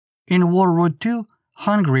In World War II,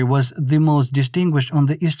 Hungary was the most distinguished on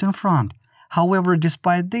the Eastern Front. However,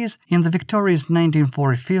 despite this, in the victorious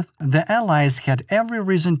 1945, the Allies had every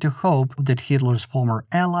reason to hope that Hitler's former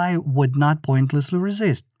ally would not pointlessly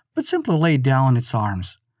resist, but simply lay down its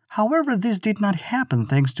arms. However, this did not happen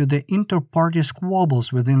thanks to the inter-party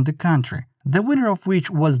squabbles within the country, the winner of which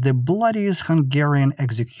was the bloodiest Hungarian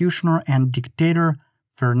executioner and dictator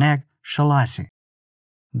Ferenc Szálasi.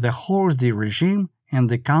 The Horthy regime and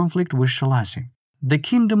the conflict with Szálasi. The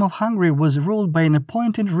Kingdom of Hungary was ruled by an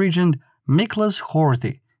appointed regent Miklos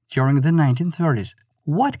Horthy during the 1930s.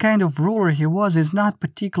 What kind of ruler he was is not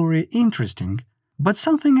particularly interesting, but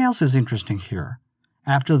something else is interesting here.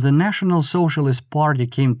 After the National Socialist Party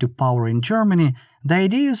came to power in Germany, the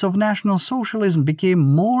ideas of National Socialism became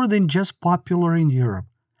more than just popular in Europe,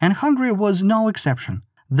 and Hungary was no exception.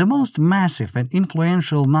 The most massive and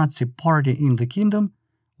influential Nazi party in the kingdom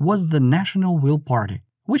was the National Will Party,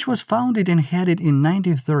 which was founded and headed in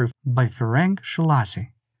 1930 by Ferenc Szálasi.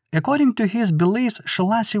 According to his beliefs,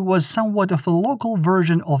 Szálasi was somewhat of a local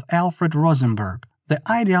version of Alfred Rosenberg, the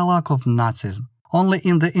ideologue of Nazism. Only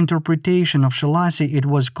in the interpretation of Szálasi it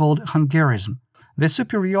was called Hungarism, the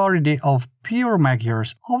superiority of pure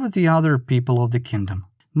Magyars over the other people of the kingdom.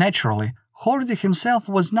 Naturally, Horthy himself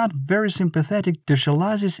was not very sympathetic to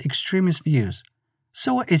Szálasi's extremist views,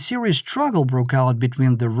 so a serious struggle broke out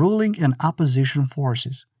between the ruling and opposition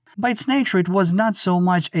forces. By its nature, it was not so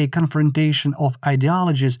much a confrontation of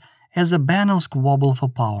ideologies as a banal squabble for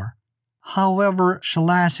power. However,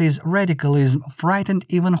 Szálasi's radicalism frightened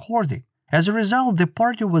even Horthy. As a result, the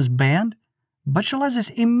party was banned, but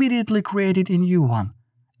Szálasi immediately created a new one,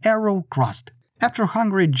 Arrow Cross. After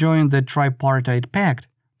Hungary joined the Tripartite Pact,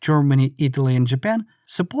 Germany, Italy, and Japan,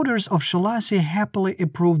 supporters of Szálasi happily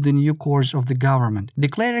approved the new course of the government,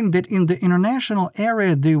 declaring that in the international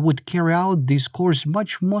area they would carry out this course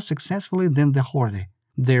much more successfully than the Horthy.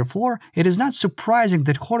 Therefore, it is not surprising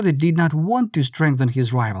that Horthy did not want to strengthen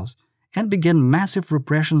his rivals, and began massive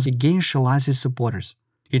repressions against Szálasi's supporters.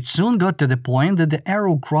 It soon got to the point that the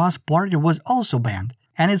Arrow Cross party was also banned,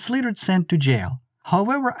 and its leader sent to jail.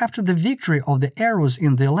 However, after the victory of the Arrows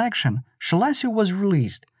in the election, Szálasi was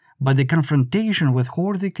released, but the confrontation with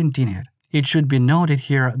Horthy continued. It should be noted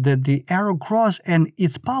here that the Arrow Cross and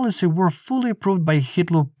its policy were fully approved by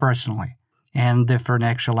Hitler personally, and the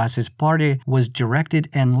Ferenc Szálasi's party was directed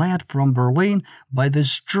and led from Berlin by the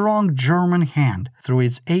strong German hand through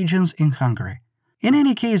its agents in Hungary. In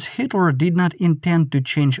any case, Hitler did not intend to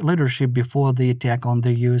change leadership before the attack on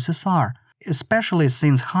the USSR, especially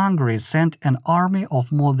since Hungary sent an army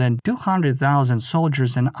of more than 200,000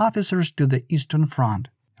 soldiers and officers to the Eastern Front.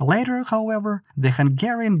 Later, however, the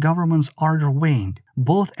Hungarian government's ardor waned,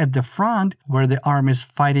 both at the front, where the army's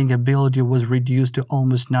fighting ability was reduced to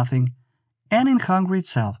almost nothing, and in Hungary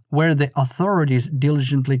itself, where the authorities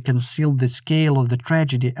diligently concealed the scale of the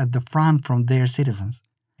tragedy at the front from their citizens.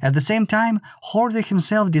 At the same time, Horthy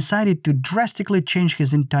himself decided to drastically change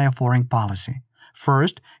his entire foreign policy.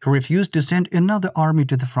 First, he refused to send another army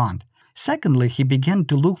to the front. Secondly, he began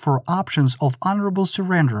to look for options of honorable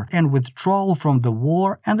surrender and withdrawal from the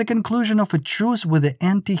war and the conclusion of a truce with the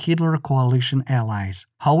anti-Hitler coalition allies.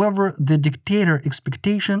 However, the dictator's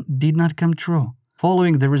expectation did not come true.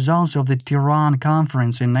 Following the results of the Tehran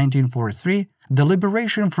Conference in 1943, the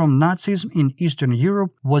liberation from Nazism in Eastern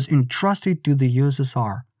Europe was entrusted to the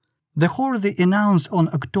USSR. The Horthy announced on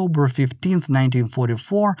October 15,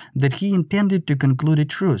 1944, that he intended to conclude a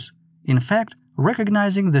truce, in fact,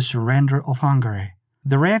 recognizing the surrender of Hungary.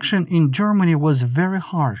 The reaction in Germany was very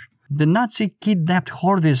harsh. The Nazi kidnapped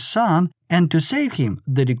Horthy's son, and to save him,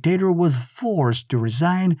 the dictator was forced to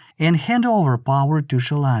resign and hand over power to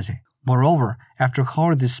Szálasi. Moreover, after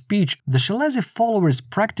Horthy's speech, the Szálasi followers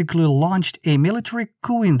practically launched a military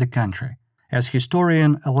coup in the country. As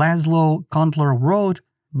historian Laszlo Kontler wrote,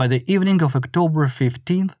 by the evening of October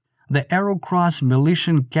 15th, the Arrow Cross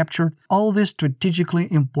militia captured all the strategically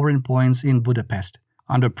important points in Budapest.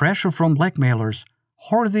 Under pressure from blackmailers,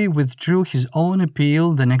 Horthy withdrew his own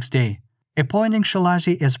appeal the next day, appointing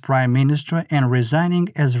Szálasi as prime minister and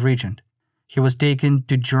resigning as regent. He was taken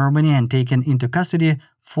to Germany and taken into custody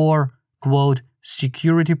for, quote,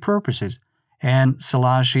 security purposes, and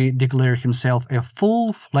Szálasi declared himself a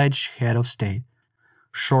full-fledged head of state.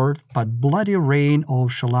 Short but bloody reign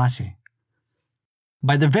of Szálasi.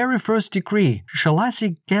 By the very first decree,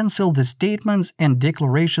 Szálasi cancelled the statements and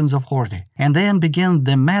declarations of Horthy, and then began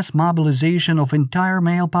the mass mobilization of entire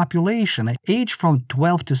male population aged from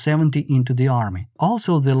 12 to 70 into the army.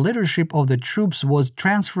 Also, the leadership of the troops was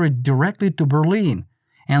transferred directly to Berlin,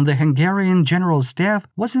 and the Hungarian general staff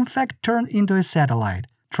was in fact turned into a satellite.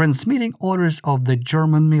 transmitting orders of the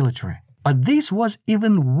German military. But this was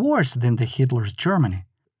even worse than the Hitler's Germany.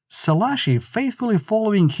 Szálasi, faithfully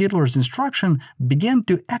following Hitler's instruction, began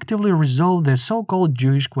to actively resolve the so-called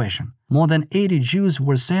Jewish question. More than 80 Jews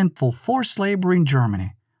were sent for forced labor in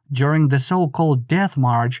Germany. During the so-called Death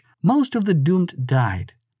March, most of the doomed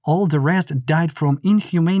died. All the rest died from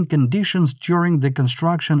inhumane conditions during the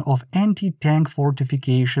construction of anti-tank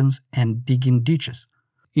fortifications and digging ditches.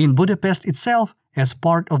 In Budapest itself, as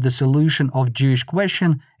part of the solution of Jewish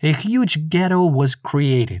question, a huge ghetto was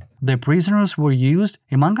created. The prisoners were used,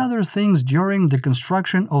 among other things, during the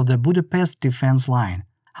construction of the Budapest defense line.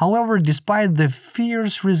 However, despite the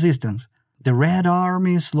fierce resistance, the Red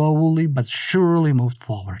Army slowly but surely moved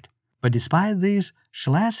forward. But despite this,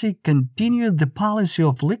 Szálasi continued the policy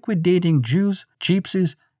of liquidating Jews,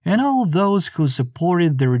 gypsies, and all those who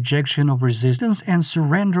supported the rejection of resistance and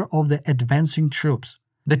surrender of the advancing troops.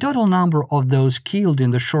 The total number of those killed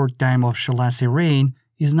in the short time of Szálasi's reign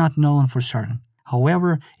is not known for certain.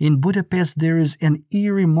 However, in Budapest there is an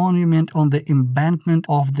eerie monument on the embankment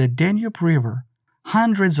of the Danube River,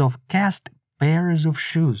 hundreds of cast pairs of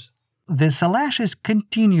shoes. The Szálasi's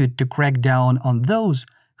continued to crack down on those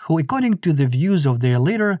who, according to the views of their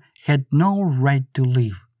leader, had no right to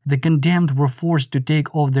live. The condemned were forced to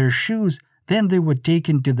take off their shoes, then they were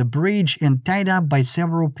taken to the bridge and tied up by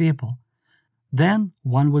several people. Then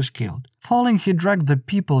one was killed. Falling, he dragged the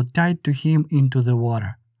people tied to him into the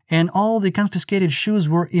water. And all the confiscated shoes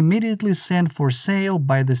were immediately sent for sale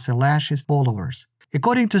by the Szálasi's followers.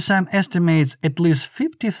 According to some estimates, at least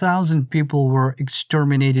 50,000 people were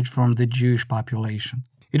exterminated from the Jewish population.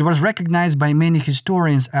 It was recognized by many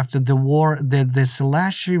historians after the war that the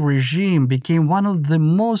Szálasi regime became one of the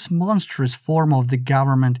most monstrous forms of the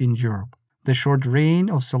government in Europe. The short reign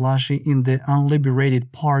of Szálasi in the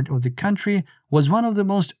unliberated part of the country was one of the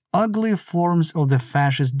most ugly forms of the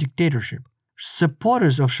fascist dictatorship.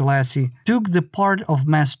 Supporters of Szálasi took the part of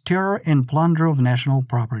mass terror and plunder of national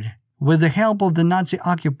property. With the help of the Nazi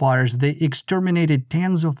occupiers, they exterminated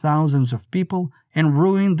tens of thousands of people and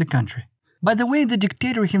ruined the country. By the way, the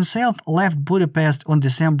dictator himself left Budapest on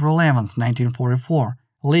December 11, 1944,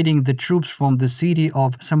 leading the troops from the city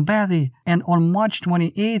of Szombathely, and on March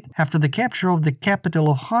 28, after the capture of the capital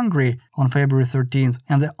of Hungary on February 13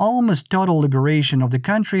 and the almost total liberation of the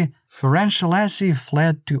country, Ferenc Szálasi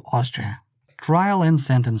fled to Austria. Trial and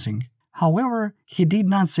sentencing. However, he did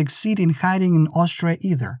not succeed in hiding in Austria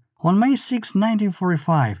either. On May 6,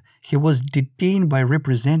 1945, he was detained by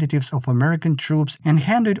representatives of American troops and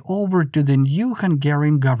handed over to the new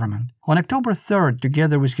Hungarian government. On October 3,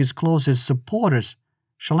 together with his closest supporters,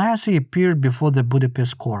 Szálasi appeared before the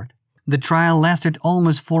Budapest court. The trial lasted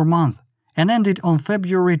almost 4 months and ended on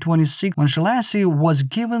February 26 when Szálasi was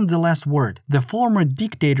given the last word. The former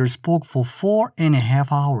dictator spoke for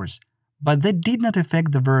 4.5 hours, but that did not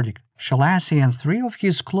affect the verdict. Szálasi and 3 of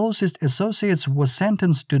his closest associates were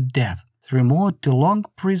sentenced to death, 3 more to long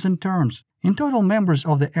prison terms. In total, members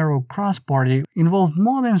of the Arrow Cross Party involved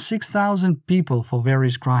more than 6,000 people for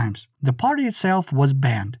various crimes. The party itself was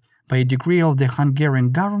banned by a decree of the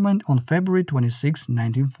Hungarian government on February 26,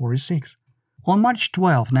 1946. On March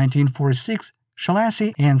 12, 1946,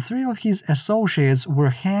 Szálasi and 3 of his associates were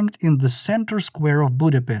hanged in the center square of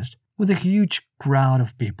Budapest with a huge crowd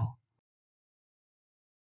of people.